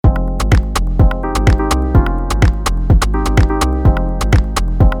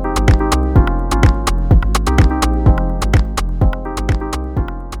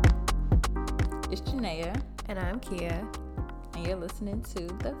to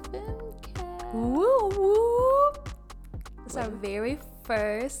the Femcast. Woo woo! It's our very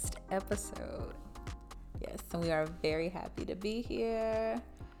first episode. Yes, and we are very happy to be here.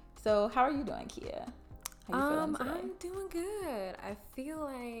 So, how are you doing, Kia? How you feeling today? I'm doing good. I feel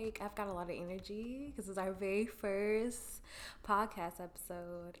like I've got a lot of energy because it's our very first podcast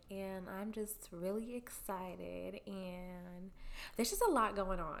episode, and I'm just really excited. And there's just a lot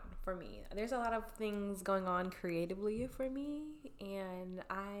going on for me. There's a lot of things going on creatively for me, and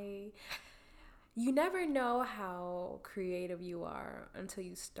you never know how creative you are until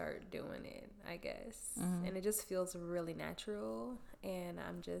you start doing it, I guess. Mm-hmm. And it just feels really natural. And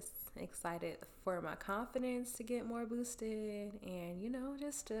I'm just excited for my confidence to get more boosted and,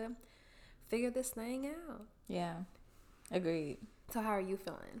 just to figure this thing out. Yeah, agreed. So how are you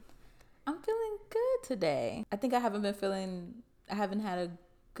feeling? I'm feeling good today. I think I haven't had a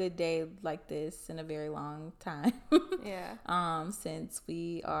good day like this in a very long time. Yeah. Since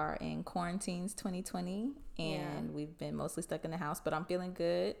we are in quarantines 2020 and we've been mostly stuck in the house, but I'm feeling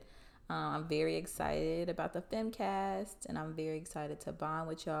good. I'm very excited about the Femcast, and I'm very excited to bond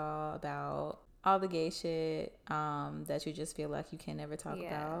with y'all about all the gay shit that you just feel like you can never talk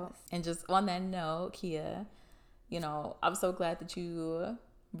about. And just on that note, Kia, I'm so glad that you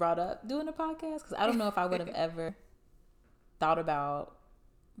brought up doing a podcast, because I don't know if I would have ever thought about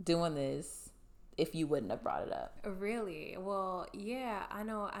doing this if you wouldn't have brought it up. Really? Well, yeah, I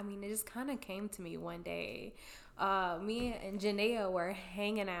know. I mean, it just kind of came to me one day. Me and Janaea were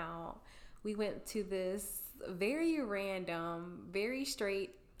hanging out. We went to this very random, very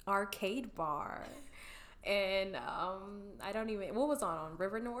straight arcade bar. And what was on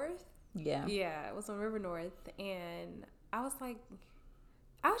River North? Yeah. Yeah, it was on River North. And I was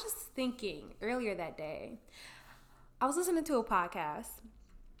just thinking earlier that day, I was listening to a podcast.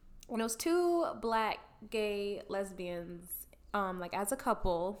 When it was two black gay lesbians, as a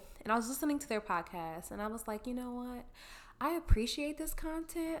couple, and I was listening to their podcast, and I was like, you know what? I appreciate this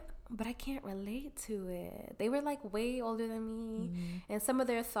content, but I can't relate to it. They were like way older than me, and some of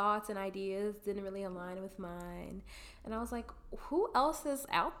their thoughts and ideas didn't really align with mine. And I was like, who else is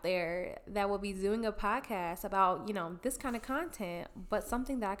out there that will be doing a podcast about, this kind of content, but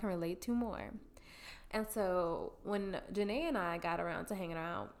something that I can relate to more? And so when Janae and I got around to hanging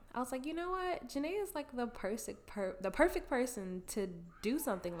out, I was like, you know what? Janae is like the perfect person to do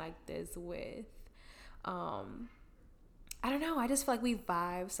something like this with. I don't know. I just feel like we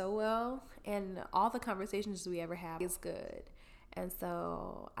vibe so well, and all the conversations we ever have is good. And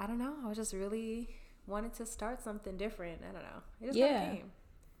so I don't know. I was just really wanted to start something different. I don't know. It just kinda came.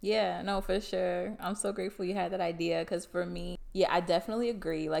 Yeah, no, for sure. I'm so grateful you had that idea, because for me, I definitely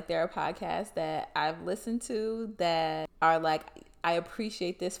agree. Like, there are podcasts that I've listened to that are like, I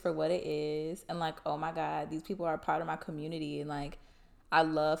appreciate this for what it is. And like, oh my God, these people are part of my community. And like, I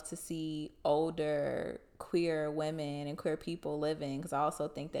love to see older queer women and queer people living, because I also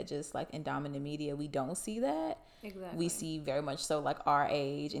think that just like in dominant media, we don't see that. Exactly. We see very much so like our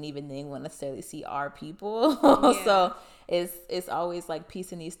age, and even then we won't necessarily see our people. Yeah. So it's always like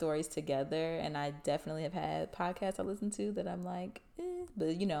piecing these stories together. And I definitely have had podcasts I listen to that I'm like, but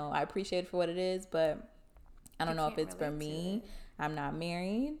I appreciate it for what it is, but I don't know if it's for me. I'm not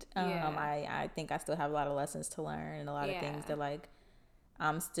married. I think I still have a lot of lessons to learn, and a lot of things that like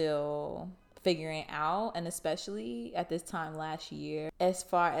I'm still figuring out. And especially at this time last year, as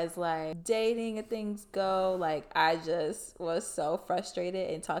far as like dating and things go, like I just was so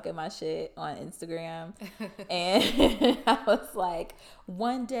frustrated and talking my shit on Instagram. And I was like,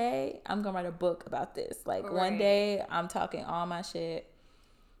 one day I'm gonna write a book about this. Like, one day I'm talking all my shit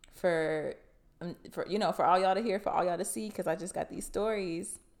for all y'all to hear, for all y'all to see, because I just got these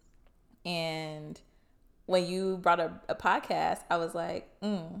stories. And when you brought up a podcast, I was like,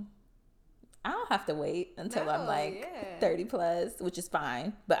 I don't have to wait until I'm like 30 plus, which is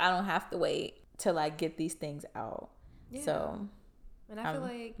fine, but I don't have to wait to like get these things out. So, and I feel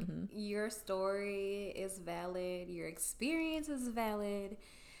like your story is valid, your experience is valid.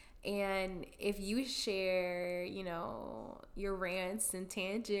 And if you share, your rants and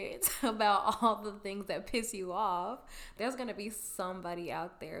tangents about all the things that piss you off, there's going to be somebody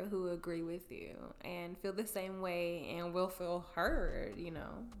out there who agree with you and feel the same way and will feel heard,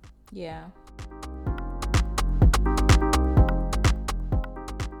 Yeah.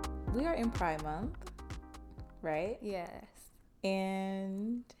 We are in Pride Month, right? Yes.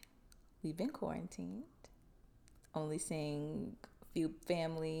 And we've been quarantined, only seeing few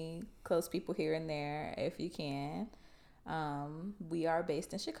family, close people here and there if you can. We are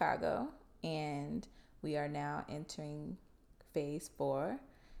based in Chicago, and we are now entering phase 4.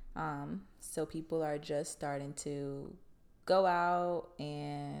 So people are just starting to go out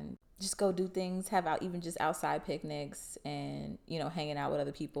and just go do things, have out even just outside picnics and, you know, hanging out with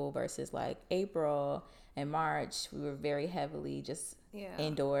other people versus like April and March, we were very heavily just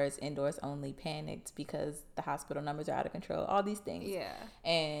indoors only, panicked because the hospital numbers are out of control, all these things. Yeah.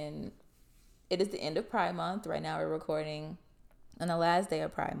 And it is the end of Pride Month. Right now we're recording on the last day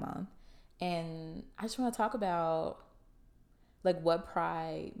of Pride Month. And I just want to talk about like what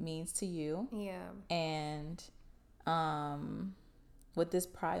Pride means to you. Yeah. And what this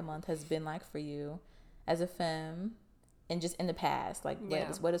Pride Month has been like for you as a femme and just in the past. Like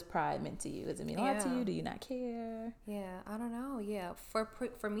what has Pride meant to you? Does it mean a lot to you? Do you not care? Yeah, I don't know. Yeah.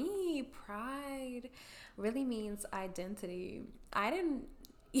 For me, Pride really means identity. I didn't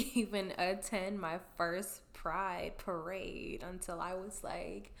even attend my first Pride parade until I was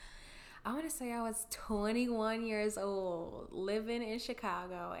like, I want to say I was 21 years old, living in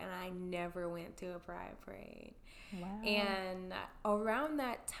Chicago, and I never went to a Pride parade. Wow. And around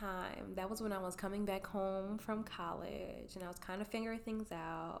that time, that was when I was coming back home from college, and I was kind of figuring things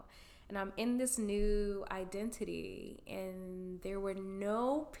out. And I'm in this new identity, and there were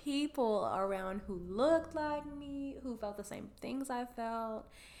no people around who looked like me, who felt the same things I felt.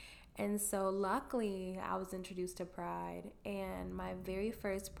 And so luckily I was introduced to Pride, and my very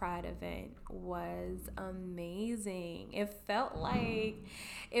first Pride event was amazing. It felt like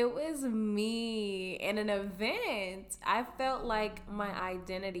it was me in an event. I felt like my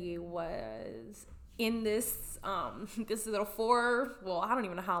identity was in this this little I don't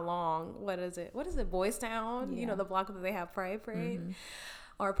even know how long. What is it, Boys Town? You know, the block that they have Pride Parade. Mm-hmm.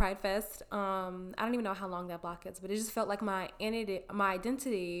 Or Pride Fest. I don't even know how long that block is, but it just felt like my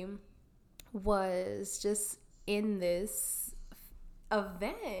identity was just in this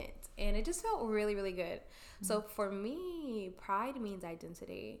event, and it just felt really, really good. Mm-hmm. So for me, Pride means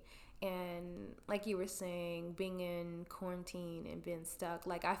identity. And like you were saying, being in quarantine and being stuck,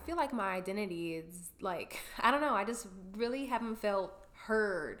 like I feel like my identity is like, I don't know, I just really haven't felt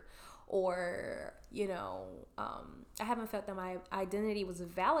heard, or, you know, I haven't felt that my identity was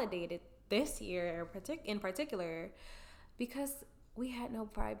validated this year in particular, because we had no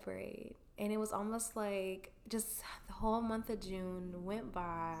Pride Parade. And it was almost like just the whole month of June went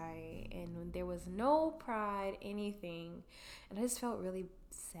by and there was no Pride, anything. And I just felt really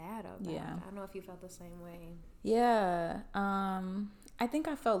sad about it. I don't know if you felt the same way. Yeah. I think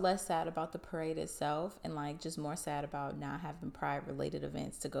I felt less sad about the parade itself, and like just more sad about not having Pride related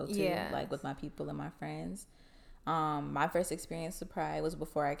events to go to, like with my people and my friends. My first experience with Pride was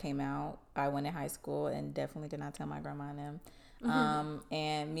before I came out. I went in high school and definitely did not tell my grandma and them. Mm-hmm.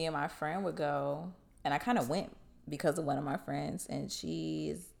 And me and my friend would go, and I kind of went because of one of my friends, and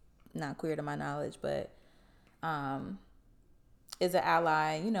she's not queer to my knowledge, but is an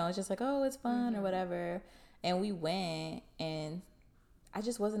ally, you know. It's just like, oh, it's fun, or whatever. And we went, and I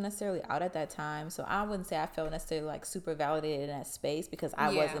just wasn't necessarily out at that time, so I wouldn't say I felt necessarily like super validated in that space because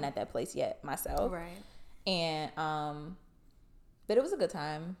I wasn't at that place yet myself. Right. And but it was a good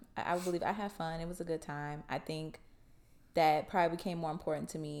time. I believe I had fun. It was a good time. I think that Pride became more important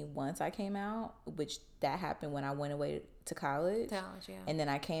to me once I came out, which that happened when I went away to college. And then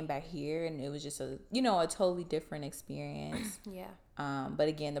I came back here, and it was just a totally different experience. But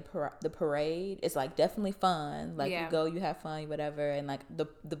again, the parade is like definitely fun. Like you go, you have fun, whatever. And like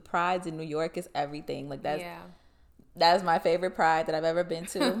the prides in New York is everything. Like that's my favorite Pride that I've ever been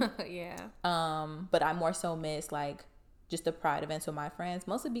to. But I more so miss like just the Pride events with my friends,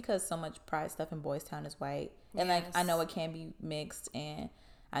 mostly because so much Pride stuff in Boys Town is white. And like I know it can be mixed, and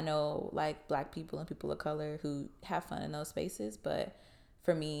I know like Black people and people of color who have fun in those spaces, but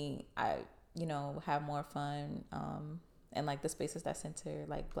for me, I have more fun in like the spaces that center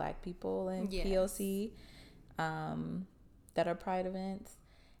like Black people and POC that are Pride events.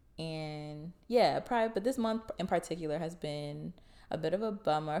 And Pride, but this month in particular has been a bit of a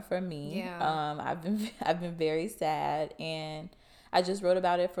bummer for me. I've been very sad, and I just wrote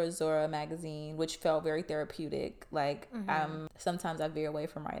about it for Zora magazine, which felt very therapeutic. Like sometimes I veer away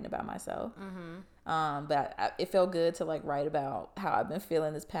from writing about myself, but it felt good to like write about how I've been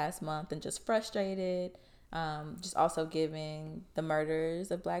feeling this past month and just frustrated. Just also giving the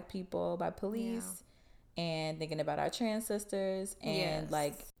murders of Black people by police, and thinking about our trans sisters, and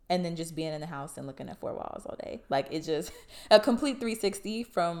and then just being in the house and looking at four walls all day. Like it's just a complete 360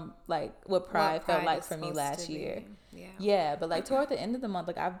 from like what Pride felt like for me last year. But like toward the end of the month,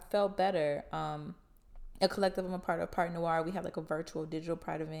 like I felt better. A collective I'm a part of, Part Noir, we had like a virtual digital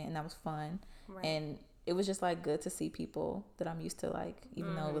Pride event, and that was fun. And it was just like good to see people that I'm used to, like,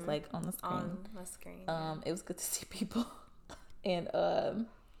 even though it was like on the screen. It was good to see people. And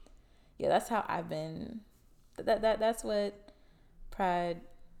that's how I've been that's what Pride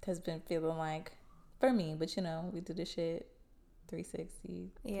has been feeling like for me. But you know, we do this shit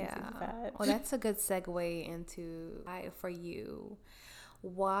 360. Yeah. 365. Well, that's a good segue into for you.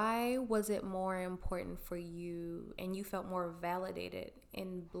 Why was it more important for you and you felt more validated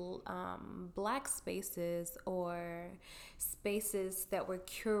in black spaces or spaces that were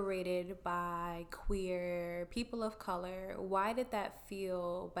curated by queer people of color? Why did that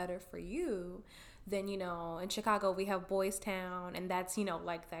feel better for you than, you know, in Chicago we have Boys Town, and that's, you know,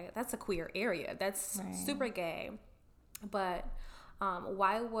 like that's a queer area. That's Right. super gay. But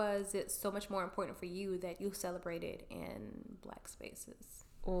why was it so much more important for you that you celebrated in black spaces?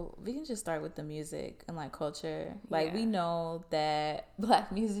 Well, we can just start with the music and like culture. Like we know that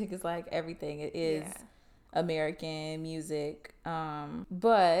black music is like everything. It is American music.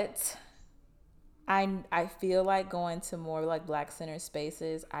 But I feel like going to more like black center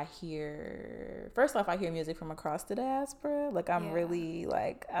spaces, I hear music from across the diaspora. Like I'm really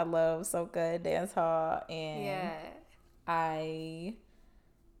like, I love soca, dance hall, and I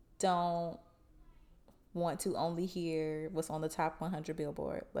don't want to only hear what's on the top 100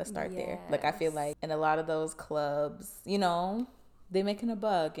 Billboard. Let's start there. Like I feel like in a lot of those clubs, you know, they're making a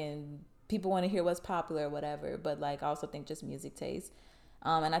buck and people want to hear what's popular or whatever. But like I also think just music taste.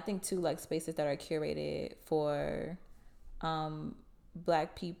 And I think too, like spaces that are curated for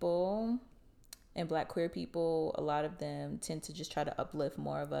black people and black queer people, a lot of them tend to just try to uplift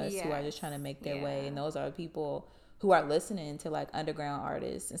more of us who are just trying to make their way. And those are people who are listening to like underground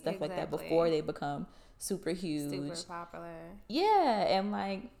artists and stuff like that before they become super huge, super popular. Yeah, and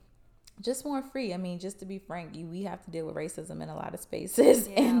like just more free. I mean, just to be frank, we have to deal with racism in a lot of spaces,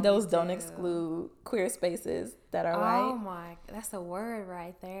 and those don't exclude queer spaces that are white. Oh my, that's a word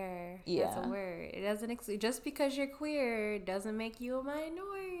right there. Yeah, that's a word. It doesn't exclude. Just because you're queer doesn't make you a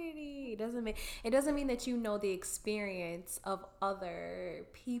minority. It doesn't mean that you know the experience of other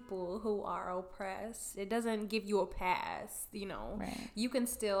people who are oppressed. It doesn't give you a pass. You know, you can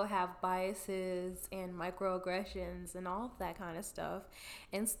still have biases and microaggressions and all of that kind of stuff,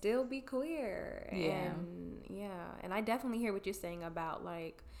 and still be queer. And I definitely hear what you're saying about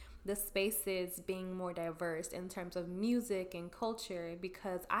like the spaces being more diverse in terms of music and culture,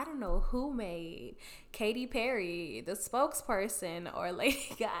 because I don't know who made Katy Perry the spokesperson or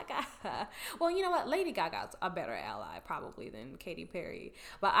Lady Gaga. Well, you know what? Lady Gaga's a better ally probably than Katy Perry.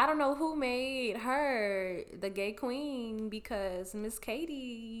 But I don't know who made her the gay queen, because Miss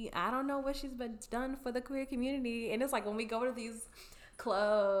Katy, I don't know what she's been done for the queer community. And it's like when we go to these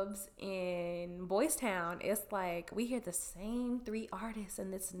clubs in Boys Town, it's like we hear the same three artists,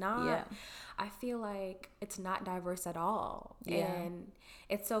 and it's not I feel like it's not diverse at all. And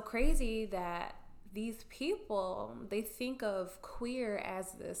it's so crazy that these people, they think of queer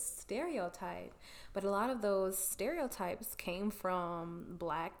as this stereotype, but a lot of those stereotypes came from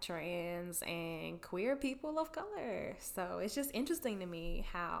black, trans, and queer people of color. So it's just interesting to me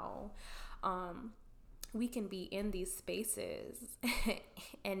how we can be in these spaces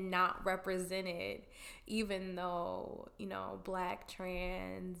and not represented, even though, you know, black,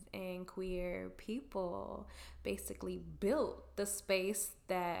 trans, and queer people basically built the space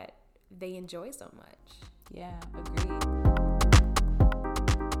that they enjoy so much. Yeah, agreed.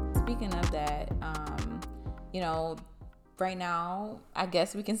 Speaking of that, you know, right now, I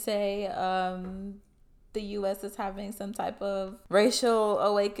guess we can say the U.S. is having some type of racial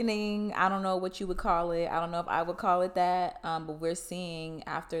awakening. I don't know what you would call it. I don't know if I would call it that. But we're seeing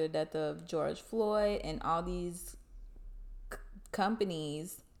after the death of George Floyd and all these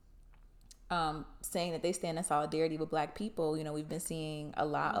companies saying that they stand in solidarity with black people. You know, we've been seeing a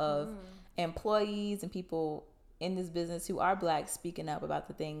lot of employees and people in this business who are black speaking up about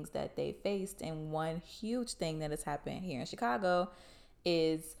the things that they faced. And one huge thing that has happened here in Chicago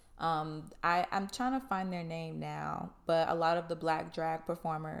is I'm trying to find their name now, but a lot of the black drag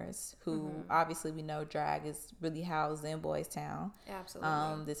performers who obviously we know drag is really housed in Boys Town.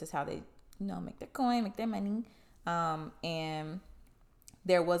 Absolutely. This is how they, you know, make their coin, make their money. And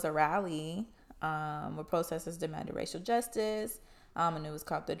there was a rally where protesters demanded racial justice. And it was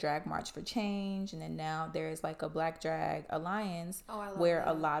called the Drag March for Change. And then now there's like a Black Drag Alliance where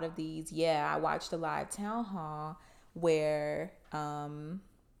a lot of these, I watched a live town hall where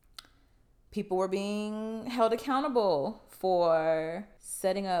people were being held accountable for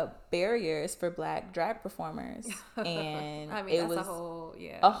setting up barriers for black drag performers. And I mean, it was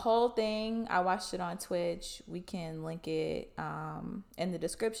a whole thing. I watched it on Twitch. We can link it in the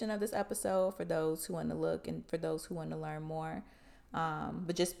description of this episode for those who want to look and for those who want to learn more.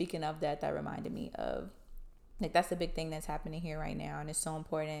 But just speaking of that reminded me of, like, that's a big thing that's happening here right now. And it's so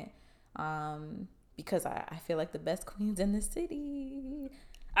important because I feel like the best queens in the city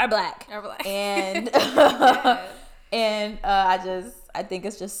are black. And and I think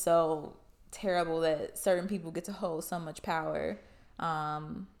it's just so terrible that certain people get to hold so much power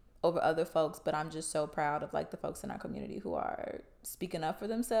over other folks. But I'm just so proud of like the folks in our community who are speaking up for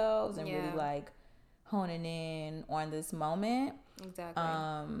themselves and really like honing in on this moment. Exactly.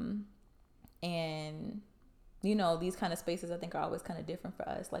 And you know, these kind of spaces I think are always kind of different for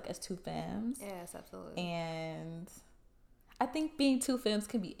us, like as two femmes. Yes, absolutely. And I think being two femmes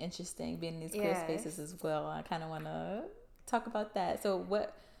can be interesting, being in these queer spaces as well. I kind of want to talk about that. So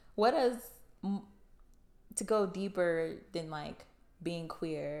what does, to go deeper than like being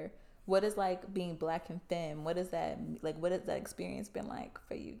queer, what is like being black and femme? What is that like? What has that experience been like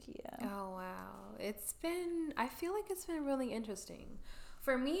for you, Kia? Oh wow, I feel like it's been really interesting.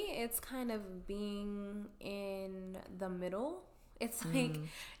 For me, it's kind of being in the middle. It's like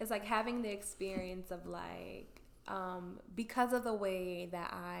having the experience of like, because of the way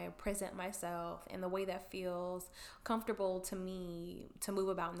that I present myself and the way that feels comfortable to me to move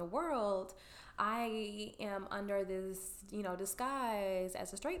about in the world, I am under this, disguise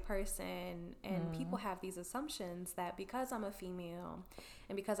as a straight person, and people have these assumptions that because I'm a female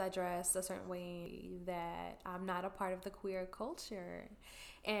and because I dress a certain way that I'm not a part of the queer culture.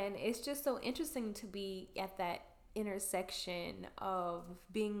 And it's just so interesting to be at that intersection of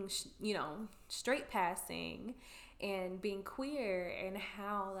being, straight passing and being queer, and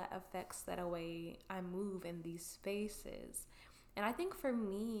how that affects that way I move in these spaces. And I think for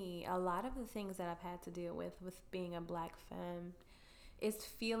me, a lot of the things that I've had to deal with being a black femme is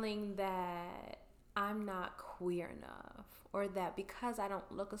feeling that I'm not queer enough, or that because I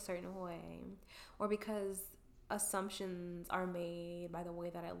don't look a certain way, or because assumptions are made by the way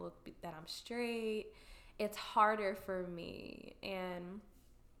that I look that I'm straight, it's harder for me. And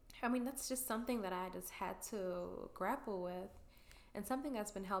I mean, that's just something that I just had to grapple with, and something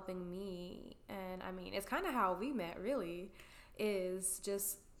that's been helping me. And I mean, it's kind of how we met, really, is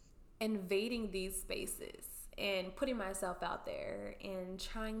just invading these spaces and putting myself out there and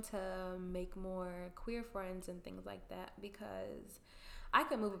trying to make more queer friends and things like that, because I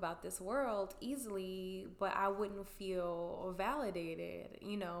could move about this world easily, but I wouldn't feel validated,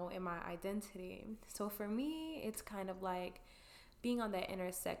 in my identity. So for me, it's kind of like being on that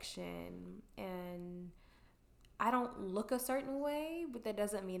intersection, and I don't look a certain way, but that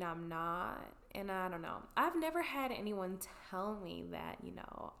doesn't mean I'm not. And I don't know. I've never had anyone tell me that,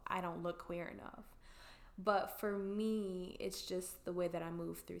 I don't look queer enough. But for me, it's just the way that I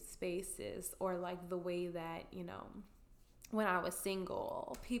move through spaces, or like the way that, when I was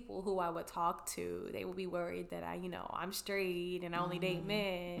single, people who I would talk to, they would be worried that I'm straight and I only date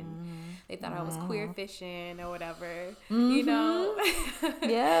men. They thought I was queer fishing or whatever,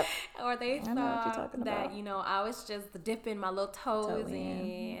 Yep. Or they thought that, I was just dipping my little toes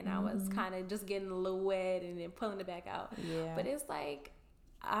in, and I was kind of just getting a little wet and then pulling it back out. Yeah. But it's like,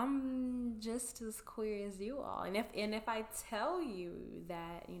 I'm just as queer as you all. And if I tell you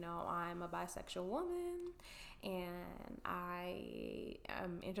that, I'm a bisexual woman and I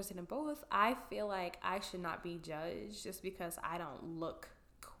am interested in both, I feel like I should not be judged just because I don't look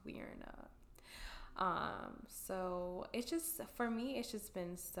queer enough. So it's just, for me, it's just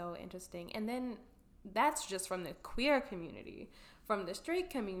been so interesting. And then that's just from the queer community. From the straight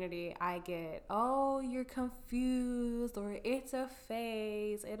community, I get, oh, you're confused, or it's a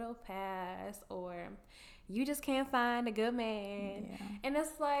phase, it'll pass, or you just can't find a good man. Yeah. And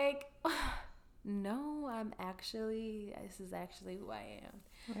it's like, no, this is actually who I am.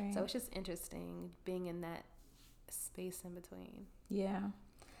 Right. So it's just interesting being in that space in between. Yeah,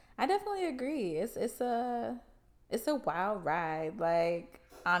 I definitely agree. It's a wild ride, like,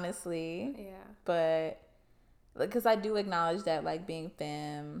 honestly. Yeah. But because I do acknowledge that, like, being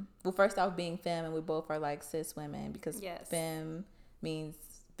femme, well, first off, being femme, and we both are like cis women, because femme means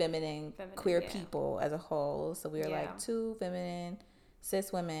feminine queer people as a whole. So we are like two feminine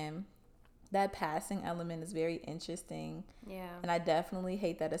cis women. That passing element is very interesting. Yeah. And I definitely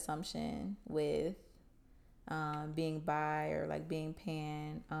hate that assumption with being bi or like being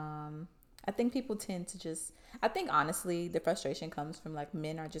pan. I think people tend to just, I think honestly the frustration comes from like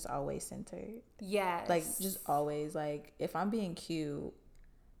men are just always centered. Yes. Like just always, like if I'm being cute,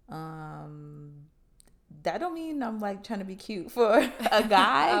 that don't mean I'm like trying to be cute for a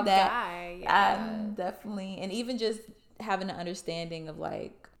guy. I'm definitely, and even just having an understanding of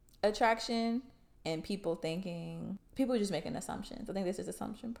like attraction and people just making assumptions. I think this is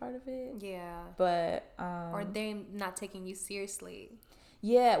assumption part of it. Yeah. But or they not taking you seriously.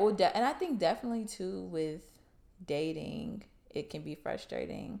 Yeah, well, and I think definitely too with dating, it can be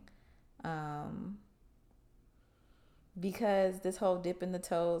frustrating. because this whole dip in the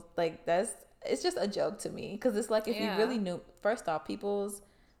toes, like it's just a joke to me. Because it's like if you really knew, first off, people's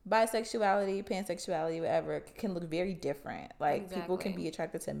bisexuality, pansexuality, whatever, can look very different. Like people can be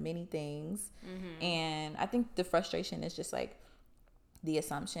attracted to many things, and I think the frustration is just like the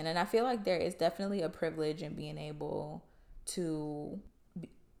assumption. And I feel like there is definitely a privilege in being able to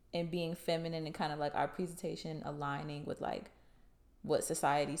and being feminine and kind of like our presentation aligning with like what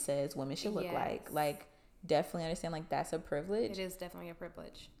society says women should look like definitely understand like that's a privilege. It is definitely a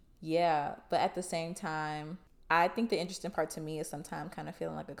privilege. Yeah, but at the same time, I think the interesting part to me is sometimes kind of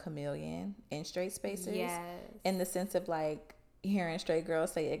feeling like a chameleon in straight spaces. Yes. In the sense of like hearing straight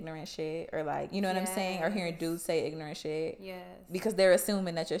girls say ignorant shit, or like, you know what I'm saying, or hearing dudes say ignorant shit. Yes. Because they're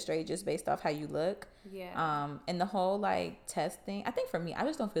assuming that you're straight just based off how you look. Yeah. And the whole like testing, I think for me, I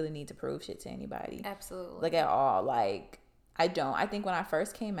just don't really need to prove shit to anybody. Absolutely. Like at all. Like I don't. I think when I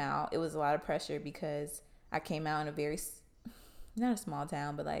first came out, it was a lot of pressure because I came out in a very, not a small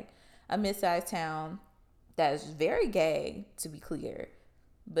town, but like a mid-sized town that is very gay, to be clear.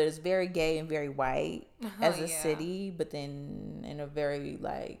 But it's very gay and very white as a city, but then in a very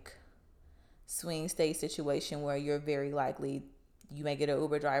like swing state situation where you're very likely you may get an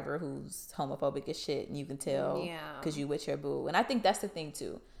Uber driver who's homophobic as shit, and you can tell because you with your boo. And I think that's the thing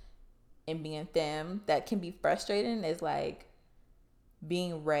too. In being femme, that can be frustrating, is like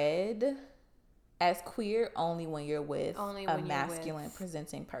being read as queer only when you're with a masculine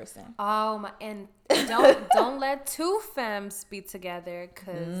presenting person. Oh my! And don't let two femmes be together,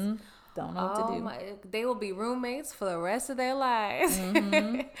 because don't know what to do. They will be roommates for the rest of their lives.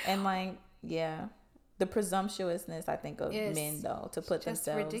 And like, yeah, the presumptuousness I think of men though to put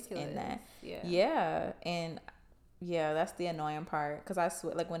themselves in that. Yeah, and yeah, that's the annoying part, because I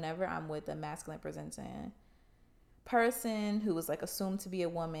swear, like whenever I'm with a masculine presenting person who is like assumed to be a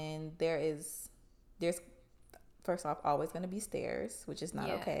woman, there's first off always going to be stares, which is not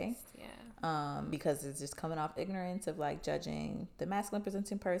okay. Because it's just coming off ignorance of like judging the masculine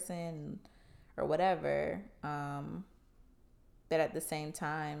presenting person or whatever. But at the same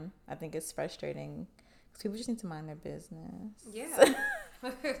time, I think it's frustrating because people just need to mind their business. Yeah.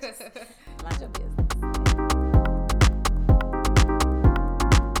 Mind your business.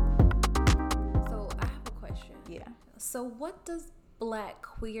 So I have a question. Yeah. So what does Black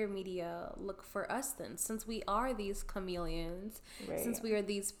queer media look for us then, since we are these chameleons, since we are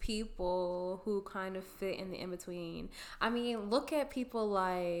these people who kind of fit in the in-between? I mean, look at people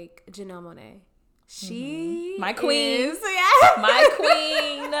like Janelle Monáe. She my queen. My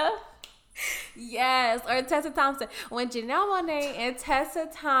queen. Yes, or Tessa Thompson. When Janelle Monáe and Tessa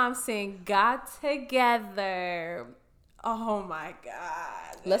Thompson got together, oh my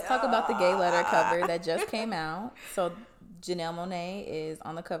God. Let's talk about the Gay Letter cover that just came out. So Janelle Monáe is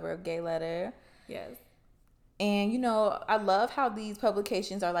on the cover of Gay Letter. Yes. And, you know, I love how these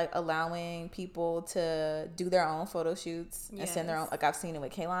publications are, like, allowing people to do their own photo shoots and send their own. Like, I've seen it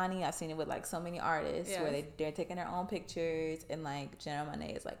with Kehlani. I've seen it with, like, so many artists where they're taking their own pictures. And, like, Janelle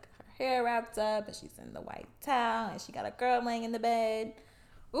Monáe is, like, her hair wrapped up and she's in the white towel and she got a girl laying in the bed.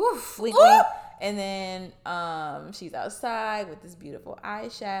 Oof. Wink, wink. And then she's outside with this beautiful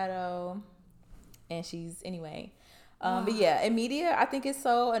eyeshadow. And she's, anyway. But yeah, in media, I think it's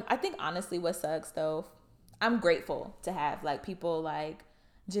so, and I think honestly what sucks though, I'm grateful to have like people like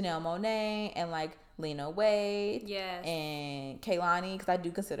Janelle Monáe and like Lena Waithe and Kehlani, because I do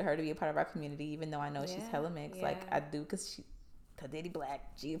consider her to be a part of our community, even though I know she's hella mixed. Yeah. Like I do, because she, her daddy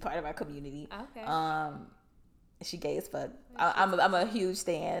Black, she's a part of our community. Okay. She gay as fuck. I'm a huge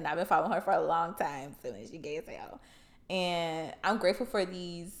stan. I've been following her for a long time, feeling she gay as hell. And I'm grateful for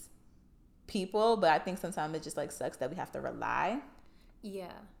these people, but I think sometimes it just like sucks that we have to rely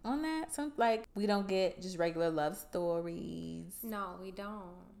on that. Some like we don't get just regular love stories. No, we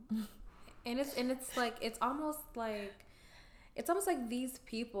don't. and it's like it's almost like these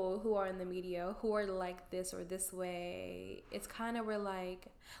people who are in the media who are like this or this way, it's kind of, we're like,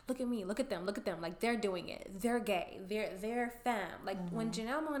 look at me, look at them, like they're doing it, they're gay, they're femme. Like when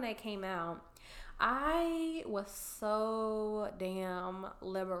Janelle Monáe came out, I was so damn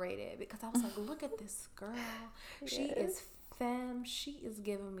liberated, because I was like, look at this girl. She is femme. She is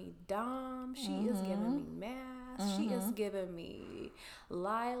giving me dom. She is giving me mass. She is giving me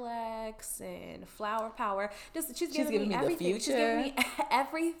lilacs and flower power. She's giving me everything. The future. She's giving me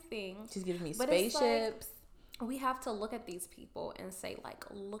everything. She's giving me spaceships. Like, we have to look at these people and say, like,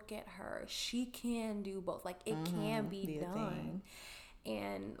 look at her. She can do both. Like, it can be done.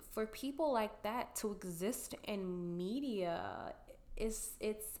 And for people like that to exist in media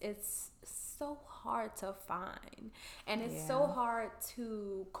it's so hard to find, and it's so hard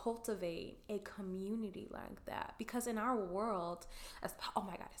to cultivate a community like that, because in our world, oh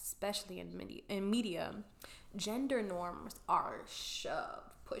my god, especially in media, gender norms are shoved,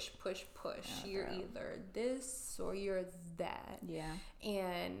 push. You're either this or you're that. Yeah.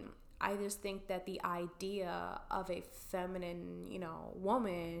 And I just think that the idea of a feminine,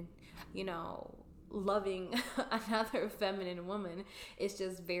 woman, loving another feminine woman is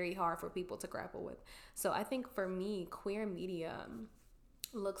just very hard for people to grapple with. So I think for me, queer media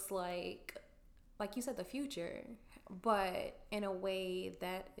looks like you said, the future, but in a way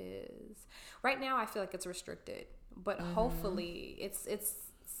that is, right now I feel like it's restricted, but hopefully it's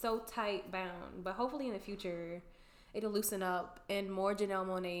so tight bound, but hopefully in the future it'll loosen up and more Janelle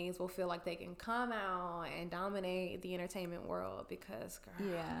Monáes will feel like they can come out and dominate the entertainment world, because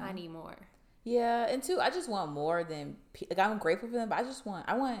girl, I need more. Yeah, and two, I just want more than, like, I'm grateful for them, but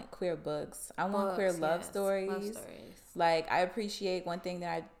I want queer books. I want queer love stories. Like, I appreciate one thing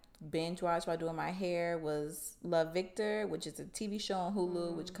that I binge watched while doing my hair was Love, Victor, which is a TV show on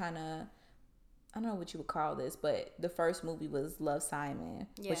Hulu, which kind of, I don't know what you would call this, but the first movie was Love, Simon,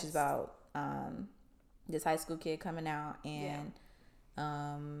 which is about this high school kid coming out, and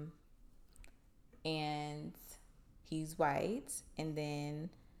and he's white, and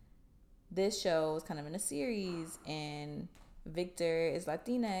then this show is kind of in a series, and Victor is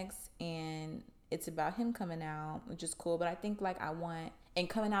Latinx, and it's about him coming out, which is cool. But I think, like, and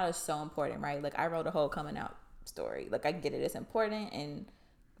coming out is so important, right? Like, I wrote a whole coming out story. Like, I get it, it's important, and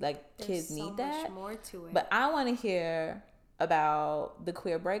like, kids need that. There's so much more to it. But I want to hear about the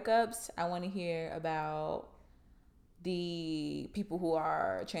queer breakups. I want to hear about the people who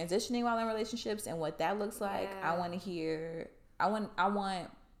are transitioning while in relationships and what that looks like. I want to hear. I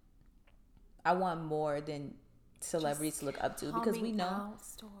want more than celebrities to look up to, because we know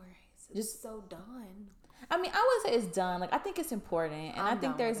stories. It's so done. I mean, I would say it's done. Like, I think it's important, and I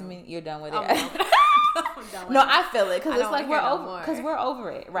think there's many. You're done with it. No, I feel it, because it's like we're over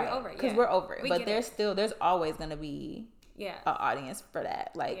it, right? Because we're over it. But there's always gonna be an audience for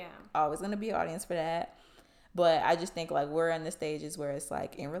that. Like, always gonna be an audience for that. But I just think, like, we're in the stages where it's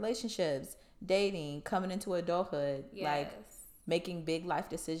like in relationships, dating, coming into adulthood, like making big life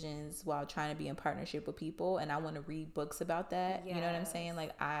decisions while trying to be in partnership with people. And I want to read books about that. You know what I'm saying?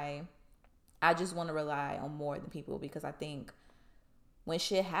 Like, I just want to rely on more than people, because I think when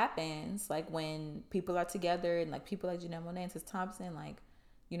shit happens, like when people are together, and like people like Janelle Monáe and Tessa Thompson, like,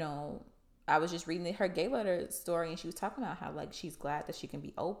 I was just reading her gay letter story, and she was talking about how, like, she's glad that she can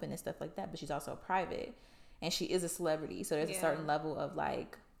be open and stuff like that, but she's also private, and she is a celebrity, so there's a certain level of,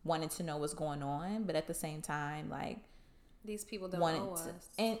 like, wanting to know what's going on, but at the same time, like, these people don't owe us,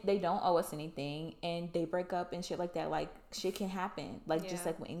 and they don't owe us anything, and they break up and shit like that. Like, shit can happen, like, just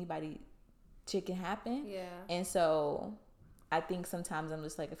like when anybody, shit can happen. And so I think sometimes I'm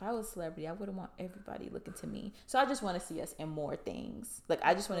just like, if I was a celebrity, I wouldn't want everybody looking to me. So I just want to see us in more things. Like,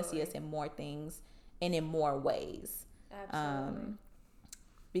 I just want to see us in more things and in more ways. Absolutely.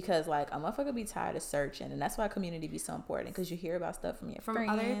 Because, like, a motherfucker be tired of searching, and that's why community be so important, because you hear about stuff from your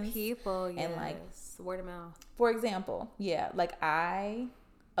friends, other people, and like word of mouth. For example, like, a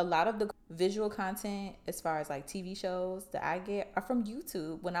lot of the visual content, as far as like TV shows that I get, are from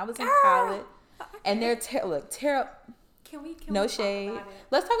YouTube. When I was in college, and they're terrible. Can we no shade.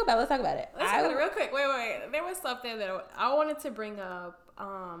 Let's talk about it. Let's talk about it real quick. Wait. There was something that I wanted to bring up.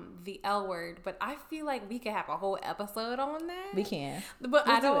 The L word, but I feel like we could have a whole episode on that. We can, but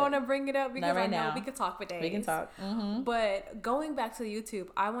I don't want to bring it up because I know we could talk for days. We can talk. But going back to YouTube,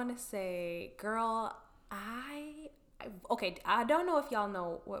 I want to say, girl, I don't know if y'all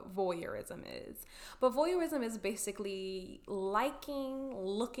know what voyeurism is, but voyeurism is basically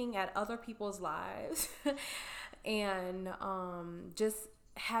looking at other people's lives, and just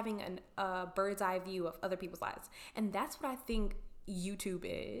having a bird's eye view of other people's lives, and that's what I think YouTube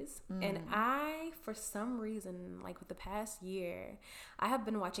is. And I, for some reason, like with the past year, I have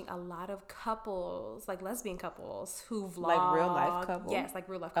been watching a lot of couples, like lesbian couples, who vlog, like real life couples. Yes, like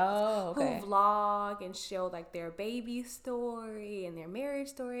real life couples. Who vlog and show like their baby story and their marriage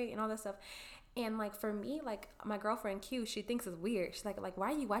story and all that stuff. And like for me, like my girlfriend Q, she thinks it's weird. She's like,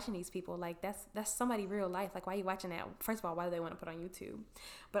 why are you watching these people? Like that's somebody real life. Like, why are you watching that? First of all, why do they want to put on YouTube?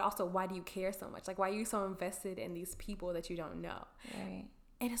 But also, why do you care so much? Like, why are you so invested in these people that you don't know? Right.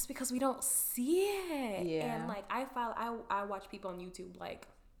 And it's because we don't see it. Yeah. And like I watch people on YouTube like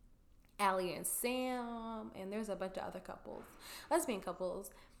Allie and Sam, and there's a bunch of other couples, lesbian couples,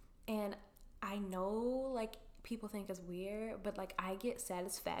 and I know like people think is weird, but like I get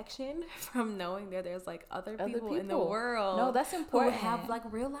satisfaction from knowing that there's like other people in the world. No, that's important. Who have like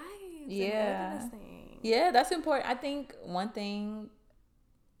real lives. Yeah. And this thing. Yeah, that's important. I think one thing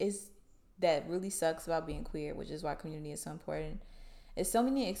is that really sucks about being queer, which is why community is so important, is so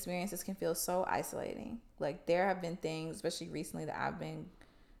many experiences can feel so isolating. Like there have been things, especially recently, that I've been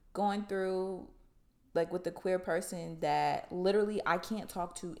going through, like with the queer person, that literally I can't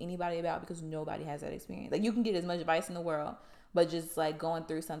talk to anybody about because nobody has that experience. Like you can get as much advice in the world, but just like going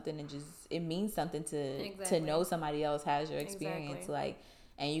through something and just it means something to know somebody else has your experience. Like,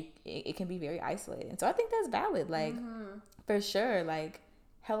 and it can be very isolating. So I think that's valid. Like for sure. Like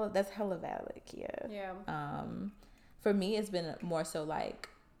that's hella valid. Yeah. For me, it's been more so like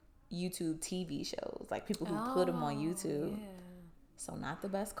YouTube TV shows, like people who put them on YouTube. Yeah. So not the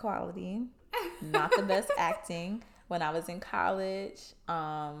best quality. Not the best acting. When I was in college,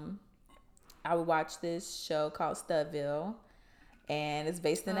 I would watch this show called Studville, and it's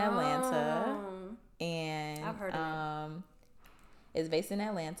based in Atlanta. And I've heard of it. It's based in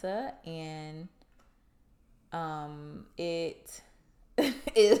Atlanta, and it's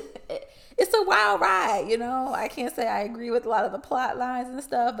a wild ride. You know, I can't say I agree with a lot of the plot lines and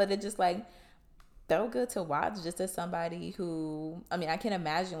stuff, but it just like felt good to watch, just as somebody who, I mean, I can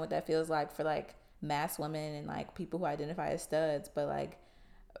imagine what that feels like for like mass women and like people who identify as studs, but like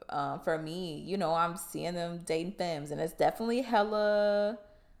for me, you know, I'm seeing them dating femmes, and it's definitely hella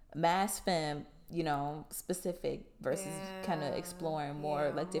mass femme, you know, specific versus kind of exploring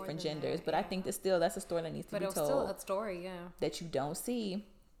more like different genders. But I think that still that's a story that needs to be told. But it's still a story, that you don't see.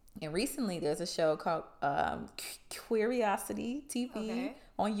 And recently there's a show called Curiosity TV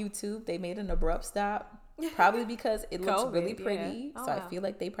on YouTube. They made an abrupt stop, probably because it looks really pretty. So I feel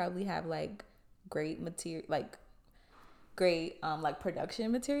like they probably have like great material, like great like production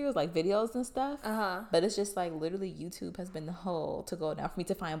materials, like videos and stuff. But it's just like literally YouTube has been the hole to go down for me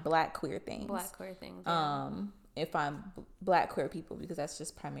to find black queer things. And find black queer people, because that's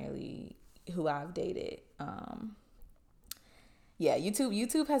just primarily who I've dated. Yeah,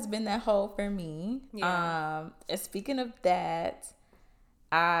 YouTube has been that hole for me. And speaking of that,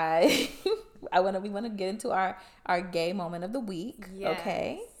 we want to get into our gay moment of the week. Yes.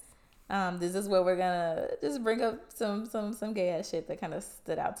 Okay. This is where we're gonna just bring up some gay ass shit that kind of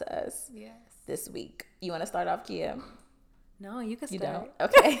stood out to us. Yes. This week. You want to start off, Kia? No, you can start. You don't?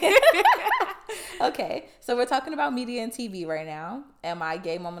 Okay. Okay. So we're talking about media and TV right now, and my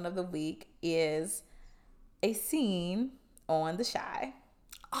gay moment of the week is a scene on The Chi.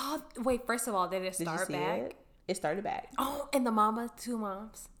 Oh, wait, first of all, did it start back? It started back. Oh, and the two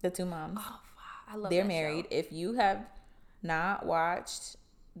moms. The two moms. Oh, I love They're that married. show. If you have not watched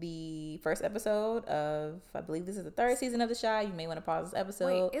the first episode of, I believe this is the third season of The Chi, you may want to pause this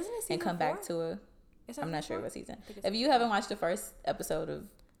episode. Wait, isn't it season and come 4? back to it. I'm not sure what season. If you 4. haven't watched the first episode of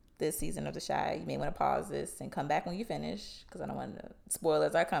this season of The Chi, you may want to pause this and come back when you finish, because I don't want to,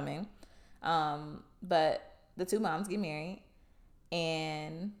 spoilers are coming. But the two moms get married,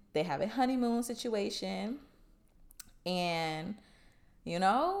 and they have a honeymoon situation, and you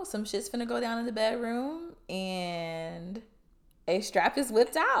know, some shit's finna go down in the bedroom, and a strap is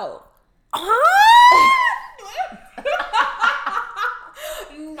whipped out.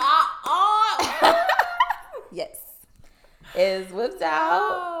 Not on. Yes, is whipped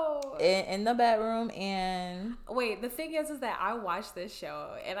out in the bedroom. And wait, the thing is that I watched this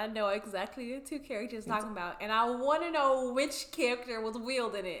show and I know exactly the two characters talking about, and I want to know which character was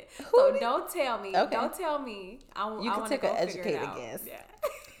wielding it. Don't tell me. Okay. Don't tell me. You can take an educated guess. Yeah.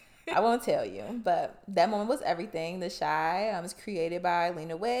 I won't tell you, but that moment was everything. The Chi was created by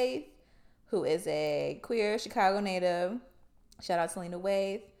Lena Waithe, who is a queer Chicago native. Shout out to Lena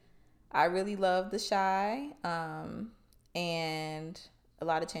Waithe. I really love The Chi, and a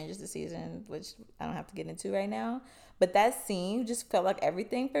lot of changes this season, which I don't have to get into right now. But that scene just felt like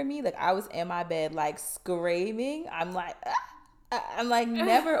everything for me. Like I was in my bed, like screaming. I'm like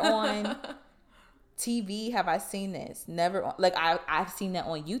never on TV have I seen this. Never on, like I've seen that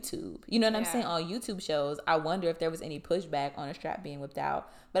on YouTube. You know what I'm saying? On YouTube shows, I wonder if there was any pushback on a strap being whipped out.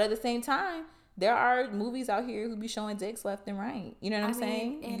 But at the same time, there are movies out here who be showing dicks left and right. You know what I'm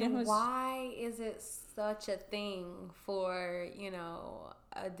saying? And why is it such a thing for, you know,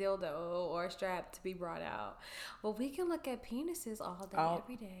 a dildo or a strap to be brought out? Well, we can look at penises all day,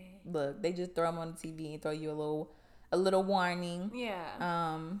 every day. Look, they just throw them on the TV and throw you a little warning.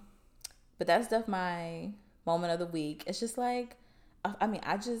 Yeah. But that's definitely my moment of the week. It's just like, I mean,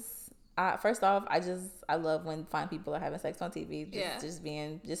 first off, I love when fine people are having sex on TV. Just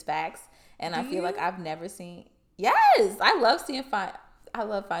being facts. And I feel like I've never seen. Yes, I love seeing fine. I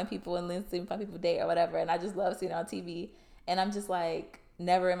love find people and Lindsay find people date or whatever, and I just love seeing it on TV. And I'm just like,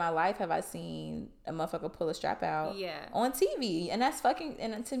 never in my life have I seen a motherfucker pull a strap out on TV. And that's fucking,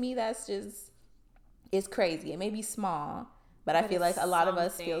 and to me, that's just, it's crazy. It may be small, but I feel like a lot of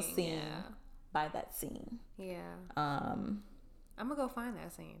us feel seen by that scene. Yeah. I'm gonna go find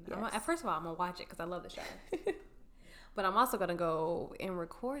that scene. Yes. First of all, I'm gonna watch it because I love the show. But I'm also gonna go and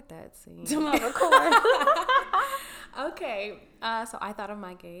record that scene. Do not record. Okay. So I thought of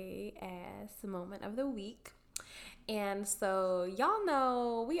my gay ass moment of the week. And so y'all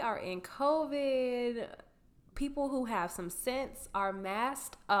know we are in COVID. People who have some sense are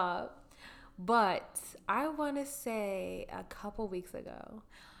masked up. But I want to say a couple weeks ago,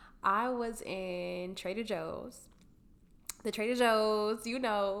 I was in Trader Joe's. The Trader Joe's, you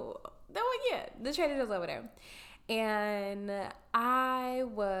know, the Trader Joe's over there. And I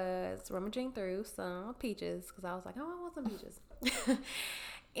was rummaging through some peaches because I was like, oh, I want some peaches.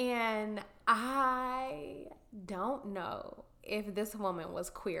 And I don't know if this woman was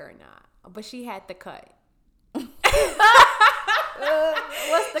queer or not, but she had the cut. What's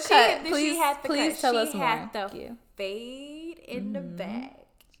the cut? Please tell us more. She had the fade in the back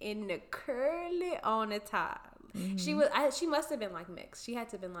and the curly on the top. Mm-hmm. She must have been like mixed. She had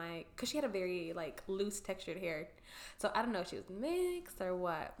to have been like, because she had a very like loose textured hair. So I don't know if she was mixed or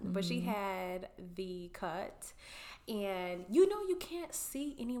what, but she had the cut. And you know, you can't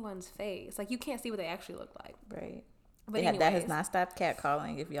see anyone's face. Like, you can't see what they actually look like. Right. But anyways, that has not stopped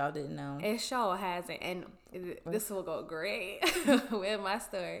catcalling, if y'all didn't know. It sure hasn't. And this will go great with my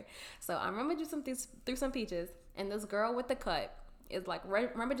story. So I'm rummaging through some peaches, and this girl with the cut is like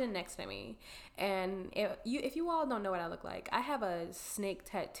rummaging next to me. And if you all don't know what I look like, I have a snake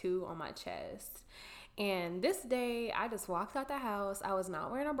tattoo on my chest. And this day, I just walked out the house. I was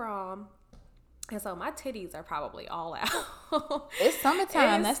not wearing a bra. And so my titties are probably all out. It's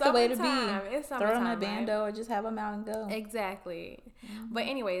summertime. That's the way to be. It's summertime. Throw on a bando or just have them out and go. Exactly. Mm-hmm. But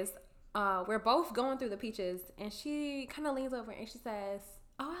anyways, we're both going through the peaches, and she kind of leans over and she says,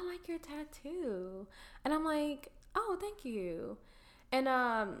 "Oh, I like your tattoo." And I'm like, "Oh, thank you." And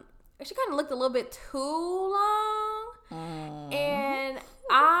she kind of looked a little bit too long. And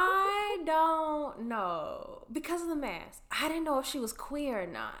I don't know, because of the mask, I didn't know if she was queer or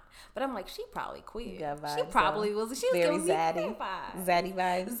not. But I'm like, she probably queer. She probably was. She was very zaddy vibes. Zaddy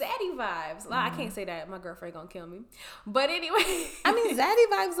vibes. Zaddy vibes. Well, I can't say that. My girlfriend gonna kill me. But anyway, I mean, zaddy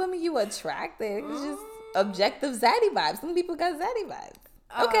vibes don't mean you attractive. It's just objective zaddy vibes. Some people got zaddy vibes.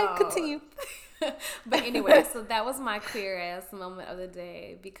 Okay, continue. But anyway, so that was my queer ass moment of the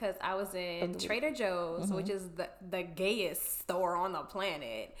day, because I was in Trader Joe's, which is the gayest store on the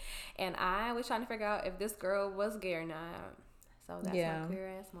planet, and I was trying to figure out if this girl was gay or not. So that's my queer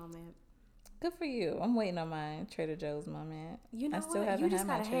ass moment. Good for you. I'm waiting on my Trader Joe's moment. You know, I still haven't had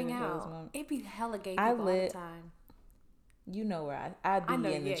my Trader Joe's moment. It'd be hella gay people all the time. You know where I be in the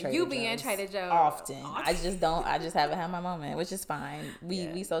Trader Joe's. You be in Trader Joe's often. I just haven't had my moment, which is fine.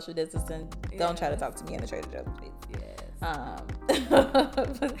 We social distancing. Don't try to talk to me in the Trader Joe's, please. Yes.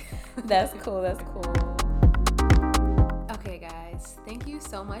 That's cool. That's cool. Okay, guys. Thank you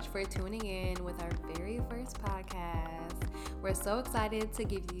so much for tuning in with our very first podcast. We're so excited to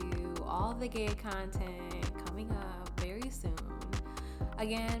give you all the gay content coming up very soon.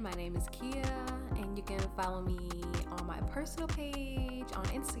 Again, my name is Kia, and you can follow me on my personal page on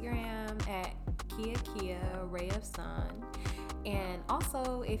Instagram at Kia Ray of Sun. And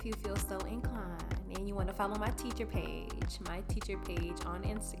also, if you feel so inclined and you want to follow my teacher page on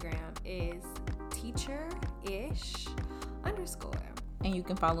Instagram is teacherish_. And you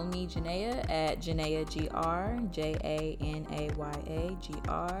can follow me, Janaya, at Janaya GR, Janaya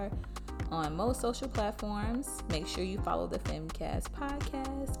GR, on most social platforms. Make sure you follow the Femcast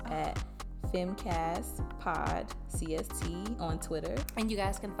podcast at Femcast Pod CST on Twitter. And you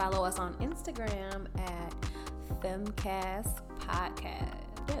guys can follow us on Instagram at Femcast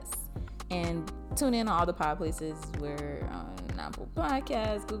Podcast. Yes. And tune in on all the pod places. We're on Apple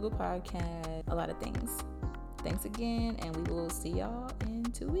Podcasts, Google Podcasts, a lot of things. Thanks again, and we will see y'all in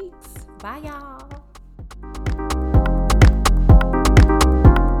 2 weeks. Bye, y'all.